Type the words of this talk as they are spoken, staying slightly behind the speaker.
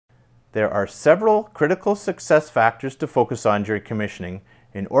There are several critical success factors to focus on during commissioning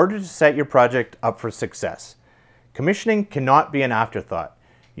in order to set your project up for success. Commissioning cannot be an afterthought.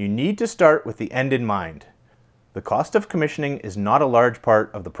 You need to start with the end in mind. The cost of commissioning is not a large part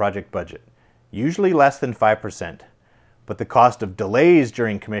of the project budget, usually less than 5%, but the cost of delays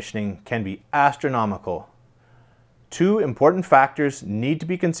during commissioning can be astronomical. Two important factors need to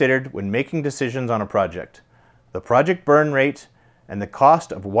be considered when making decisions on a project: the project burn rate and the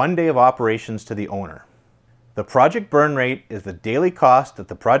cost of 1 day of operations to the owner. The project burn rate is the daily cost that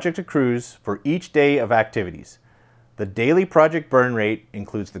the project accrues for each day of activities. The daily project burn rate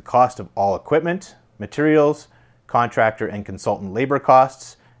includes the cost of all equipment, materials, contractor and consultant labor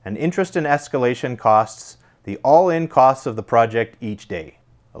costs, and interest and escalation costs, the all-in costs of the project each day.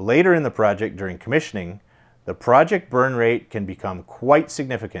 Later in the project during commissioning, the project burn rate can become quite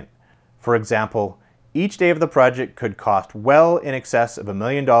significant. For example, each day of the project could cost well in excess of $1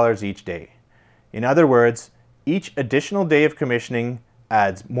 million each day. In other words, each additional day of commissioning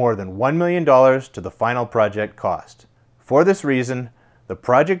adds more than $1 million to the final project cost. For this reason, the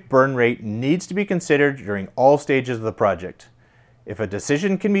project burn rate needs to be considered during all stages of the project. If a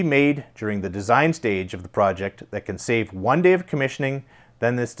decision can be made during the design stage of the project that can save 1 day of commissioning,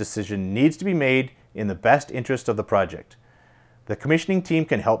 then this decision needs to be made in the best interest of the project. The commissioning team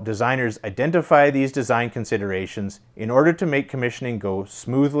can help designers identify these design considerations in order to make commissioning go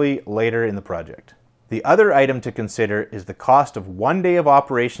smoothly later in the project. The other item to consider is the cost of 1 day of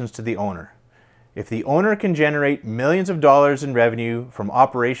operations to the owner. If the owner can generate millions of dollars in revenue from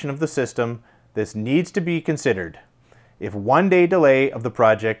operation of the system, this needs to be considered. If 1 day delay of the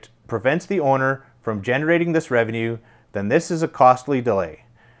project prevents the owner from generating this revenue, then this is a costly delay.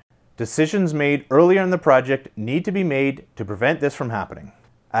 Decisions made earlier in the project need to be made to prevent this from happening.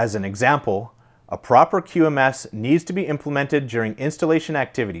 As an example, a proper QMS needs to be implemented during installation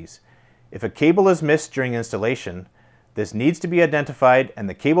activities. If a cable is missed during installation, this needs to be identified and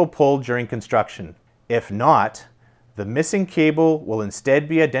the cable pulled during construction. If not, the missing cable will instead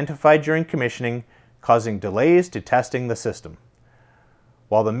be identified during commissioning, causing delays to testing the system.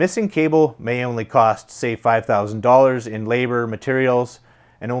 While the missing cable may only cost, say, $5,000 in labor, materials,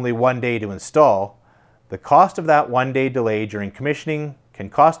 and only 1 day to install, the cost of that 1 day delay during commissioning can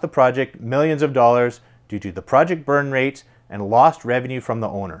cost the project millions of dollars due to the project burn rate and lost revenue from the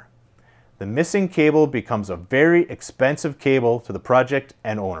owner. The missing cable becomes a very expensive cable to the project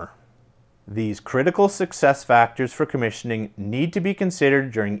and owner. These critical success factors for commissioning need to be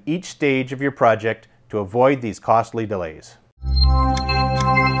considered during each stage of your project to avoid these costly delays.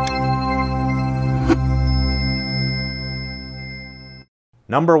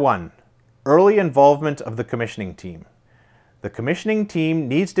 Number 1. Early involvement of the commissioning team. The commissioning team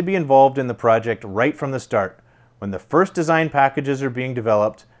needs to be involved in the project right from the start, when the first design packages are being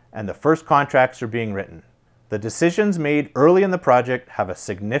developed and the first contracts are being written. The decisions made early in the project have a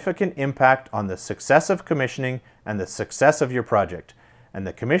significant impact on the success of commissioning and the success of your project, and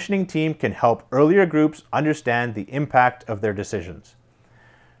the commissioning team can help earlier groups understand the impact of their decisions.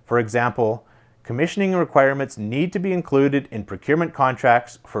 For example, commissioning requirements need to be included in procurement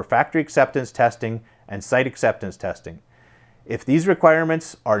contracts for factory acceptance testing and site acceptance testing. If these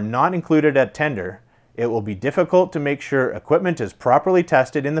requirements are not included at tender, it will be difficult to make sure equipment is properly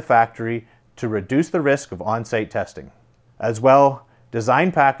tested in the factory to reduce the risk of on-site testing. As well,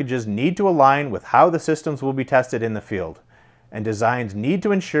 design packages need to align with how the systems will be tested in the field, and designs need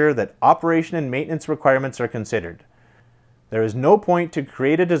to ensure that operation and maintenance requirements are considered. There is no point to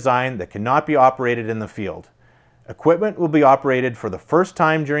create a design that cannot be operated in the field. Equipment will be operated for the first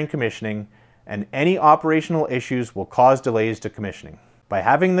time during commissioning, and any operational issues will cause delays to commissioning. By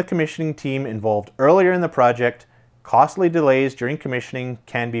having the commissioning team involved earlier in the project, costly delays during commissioning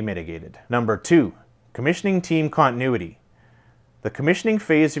can be mitigated. Number 2, commissioning team continuity. The commissioning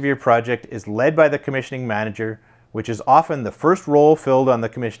phase of your project is led by the commissioning manager, which is often the first role filled on the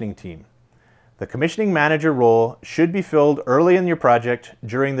commissioning team. The commissioning manager role should be filled early in your project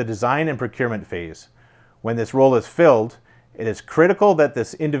during the design and procurement phase. When this role is filled, it is critical that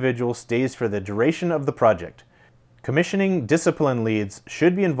this individual stays for the duration of the project. Commissioning discipline leads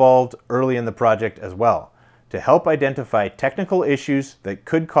should be involved early in the project as well, to help identify technical issues that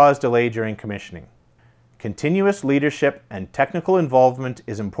could cause delay during commissioning. Continuous leadership and technical involvement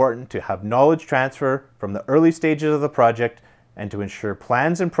is important to have knowledge transfer from the early stages of the project and to ensure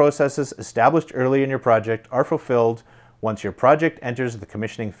plans and processes established early in your project are fulfilled once your project enters the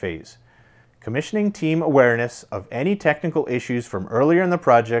commissioning phase. Commissioning team awareness of any technical issues from earlier in the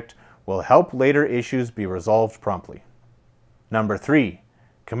project will help later issues be resolved promptly. Number 3,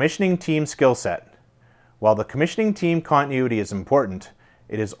 commissioning team skill set. While the commissioning team continuity is important,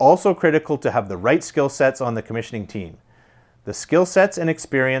 It is also critical to have the right skill sets on the commissioning team. The skill sets and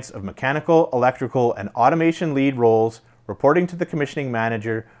experience of mechanical, electrical, and automation lead roles reporting to the commissioning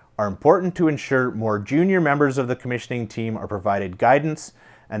manager are important to ensure more junior members of the commissioning team are provided guidance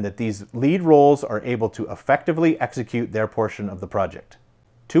and that these lead roles are able to effectively execute their portion of the project.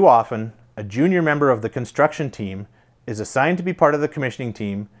 Too often, a junior member of the construction team is assigned to be part of the commissioning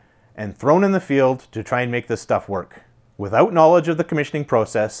team and thrown in the field to try and make this stuff work. Without knowledge of the commissioning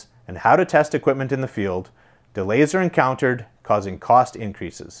process and how to test equipment in the field, delays are encountered, causing cost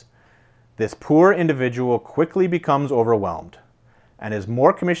increases. This poor individual quickly becomes overwhelmed, and as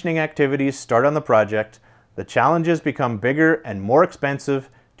more commissioning activities start on the project, the challenges become bigger and more expensive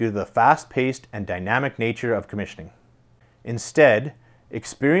due to the fast-paced and dynamic nature of commissioning. Instead,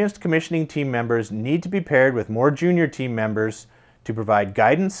 experienced commissioning team members need to be paired with more junior team members to provide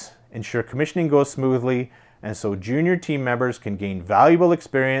guidance, ensure commissioning goes smoothly, and so junior team members can gain valuable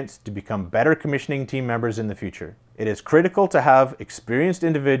experience to become better commissioning team members in the future. It is critical to have experienced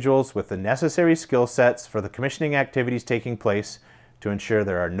individuals with the necessary skill sets for the commissioning activities taking place to ensure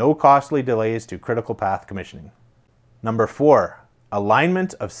there are no costly delays to critical path commissioning. Number 4,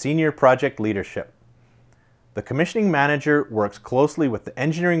 alignment of senior project leadership. The commissioning manager works closely with the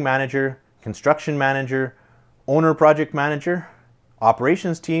engineering manager, construction manager, owner project manager,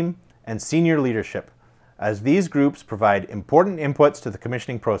 operations team, and senior leadership, as these groups provide important inputs to the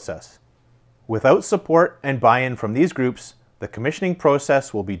commissioning process. Without support and buy-in from these groups, the commissioning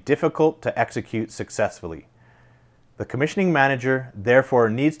process will be difficult to execute successfully. The commissioning manager therefore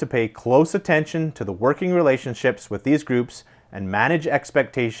needs to pay close attention to the working relationships with these groups and manage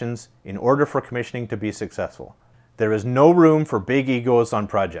expectations in order for commissioning to be successful. There is no room for big egos on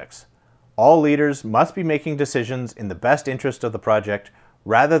projects. All leaders must be making decisions in the best interest of the project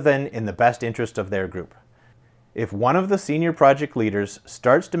rather than in the best interest of their group. If one of the senior project leaders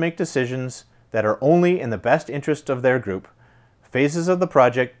starts to make decisions that are only in the best interest of their group, phases of the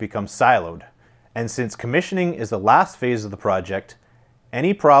project become siloed. And since commissioning is the last phase of the project,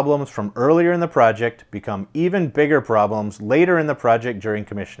 any problems from earlier in the project become even bigger problems later in the project during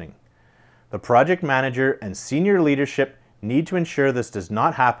commissioning. The project manager and senior leadership need to ensure this does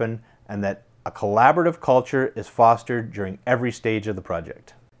not happen and that a collaborative culture is fostered during every stage of the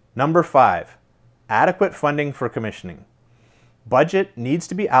project. Number 5, adequate funding for commissioning. Budget needs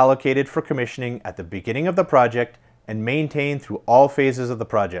to be allocated for commissioning at the beginning of the project and maintained through all phases of the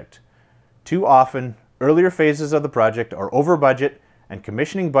project. Too often, earlier phases of the project are over budget and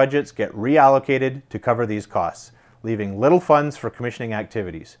commissioning budgets get reallocated to cover these costs, leaving little funds for commissioning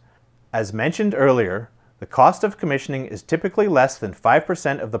activities. As mentioned earlier, the cost of commissioning is typically less than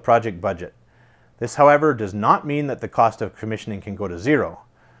 5% of the project budget. This, however, does not mean that the cost of commissioning can go to zero.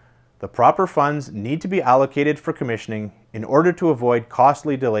 The proper funds need to be allocated for commissioning in order to avoid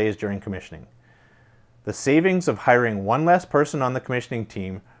costly delays during commissioning. The savings of hiring one less person on the commissioning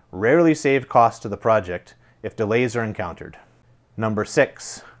team rarely save costs to the project if delays are encountered. Number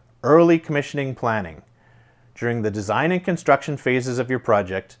 6, early commissioning planning. During the design and construction phases of your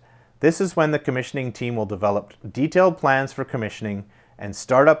project, this is when the commissioning team will develop detailed plans for commissioning and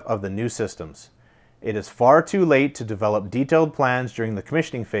startup of the new systems. It is far too late to develop detailed plans during the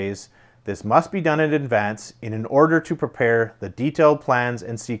commissioning phase. This must be done in advance in order to prepare the detailed plans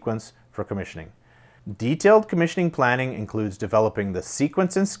and sequence for commissioning. Detailed commissioning planning includes developing the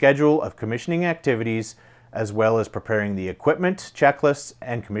sequence and schedule of commissioning activities, as well as preparing the equipment, checklists,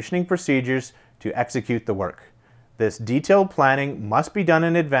 and commissioning procedures to execute the work. This detailed planning must be done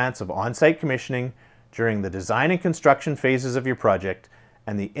in advance of on-site commissioning during the design and construction phases of your project,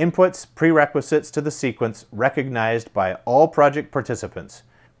 and the inputs, prerequisites to the sequence recognized by all project participants.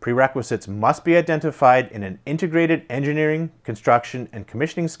 Prerequisites must be identified in an integrated engineering, construction, and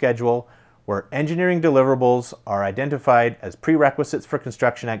commissioning schedule where engineering deliverables are identified as prerequisites for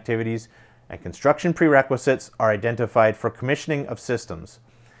construction activities and construction prerequisites are identified for commissioning of systems.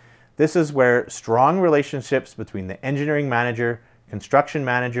 This is where strong relationships between the engineering manager, construction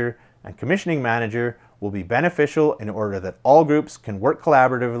manager, and commissioning manager will be beneficial in order that all groups can work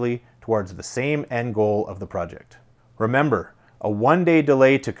collaboratively towards the same end goal of the project. Remember, a one-day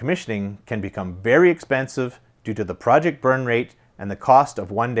delay to commissioning can become very expensive due to the project burn rate and the cost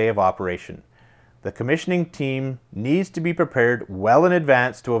of one day of operation. The commissioning team needs to be prepared well in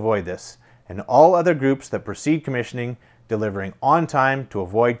advance to avoid this, and all other groups that proceed commissioning delivering on time to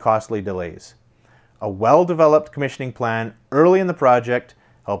avoid costly delays. A well-developed commissioning plan early in the project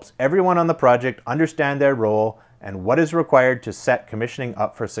helps everyone on the project understand their role and what is required to set commissioning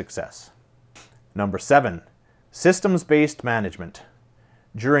up for success. Number 7, systems-based management.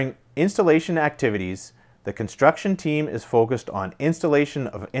 During installation activities, the construction team is focused on installation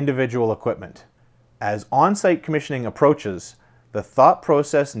of individual equipment. As on-site commissioning approaches, the thought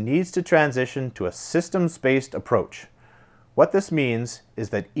process needs to transition to a systems-based approach. What this means is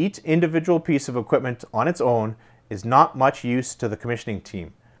that each individual piece of equipment on its own is not much use to the commissioning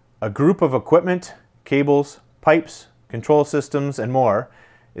team. A group of equipment, cables, pipes, control systems, and more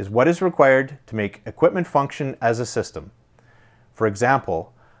is what is required to make equipment function as a system. For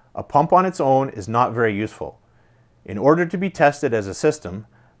example, a pump on its own is not very useful. In order to be tested as a system,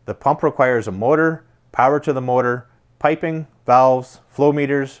 the pump requires a motor, power to the motor, piping, valves, flow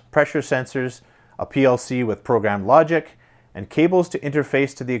meters, pressure sensors, a PLC with programmed logic, and cables to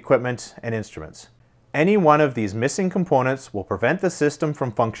interface to the equipment and instruments. Any one of these missing components will prevent the system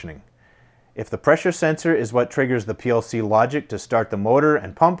from functioning. If the pressure sensor is what triggers the PLC logic to start the motor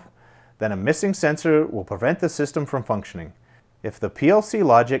and pump, then a missing sensor will prevent the system from functioning. If the PLC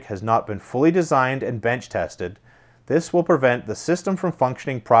logic has not been fully designed and bench tested, this will prevent the system from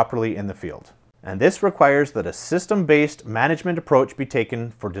functioning properly in the field. And this requires that a system-based management approach be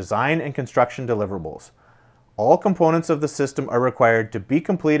taken for design and construction deliverables. All components of the system are required to be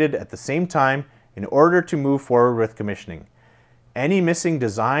completed at the same time in order to move forward with commissioning. Any missing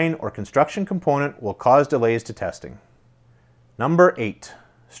design or construction component will cause delays to testing. Number 8.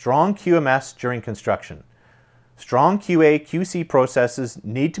 Strong QMS during construction. Strong QA/QC processes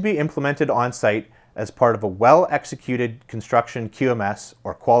need to be implemented on-site as part of a well-executed construction QMS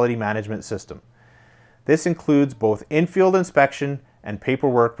or quality management system. This includes both in-field inspection and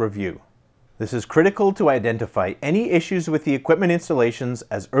paperwork review. This is critical to identify any issues with the equipment installations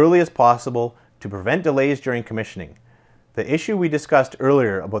as early as possible to prevent delays during commissioning. The issue we discussed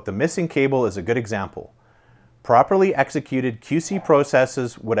earlier about the missing cable is a good example. Properly executed QC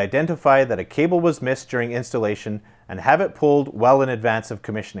processes would identify that a cable was missed during installation and have it pulled well in advance of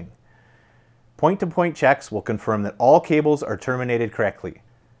commissioning. Point-to-point checks will confirm that all cables are terminated correctly,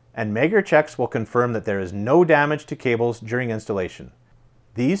 and Megger checks will confirm that there is no damage to cables during installation.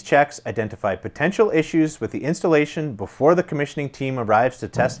 These checks identify potential issues with the installation before the commissioning team arrives to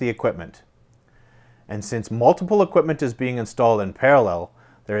test the equipment. And since multiple equipment is being installed in parallel,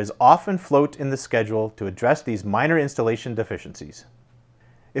 there is often float in the schedule to address these minor installation deficiencies.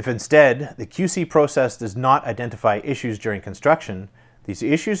 If instead the QC process does not identify issues during construction, these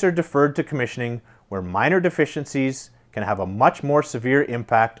issues are deferred to commissioning, where minor deficiencies can have a much more severe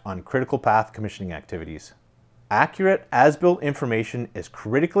impact on critical path commissioning activities. Accurate as-built information is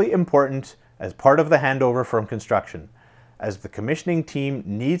critically important as part of the handover from construction, as the commissioning team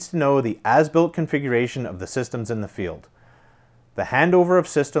needs to know the as-built configuration of the systems in the field. The handover of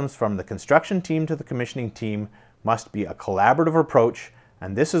systems from the construction team to the commissioning team must be a collaborative approach,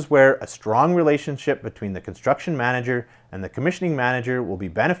 and this is where a strong relationship between the construction manager and the commissioning manager will be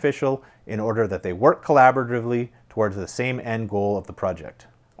beneficial in order that they work collaboratively towards the same end goal of the project.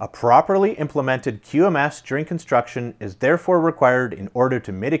 A properly implemented QMS during construction is therefore required in order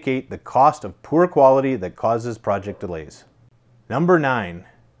to mitigate the cost of poor quality that causes project delays. Number 9.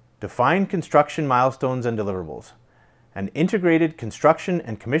 Define construction milestones and deliverables. An integrated construction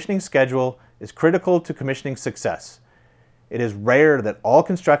and commissioning schedule is critical to commissioning success. It is rare that all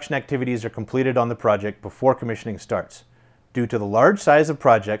construction activities are completed on the project before commissioning starts. Due to the large size of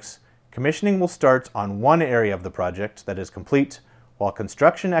projects, commissioning will start on one area of the project that is complete, while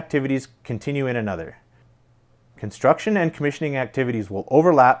construction activities continue in another. Construction and commissioning activities will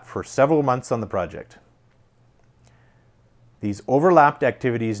overlap for several months on the project. These overlapped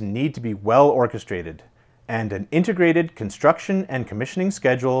activities need to be well orchestrated, and an integrated construction and commissioning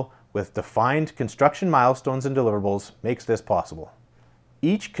schedule with defined construction milestones and deliverables makes this possible.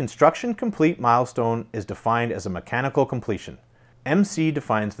 Each construction complete milestone is defined as a mechanical completion. MC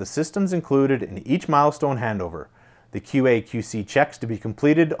defines the systems included in each milestone handover, the QA/QC checks to be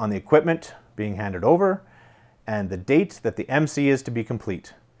completed on the equipment being handed over, and the date that the MC is to be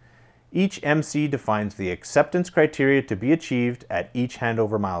complete. Each MC defines the acceptance criteria to be achieved at each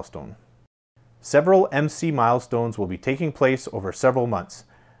handover milestone. Several MC milestones will be taking place over several months,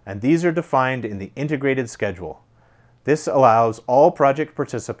 and these are defined in the integrated schedule. This allows all project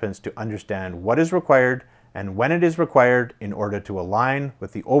participants to understand what is required and when it is required in order to align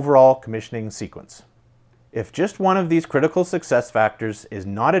with the overall commissioning sequence. If just one of these critical success factors is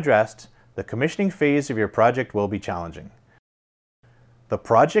not addressed, the commissioning phase of your project will be challenging. The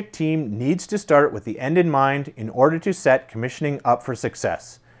project team needs to start with the end in mind in order to set commissioning up for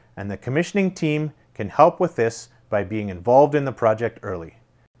success, and the commissioning team can help with this by being involved in the project early.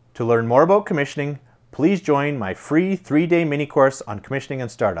 To learn more about commissioning, please join my free 3-day mini course on commissioning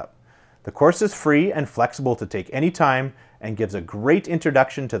and startup. The course is free and flexible to take any time and gives a great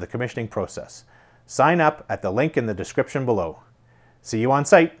introduction to the commissioning process. Sign up at the link in the description below. See you on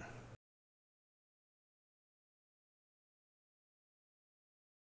site.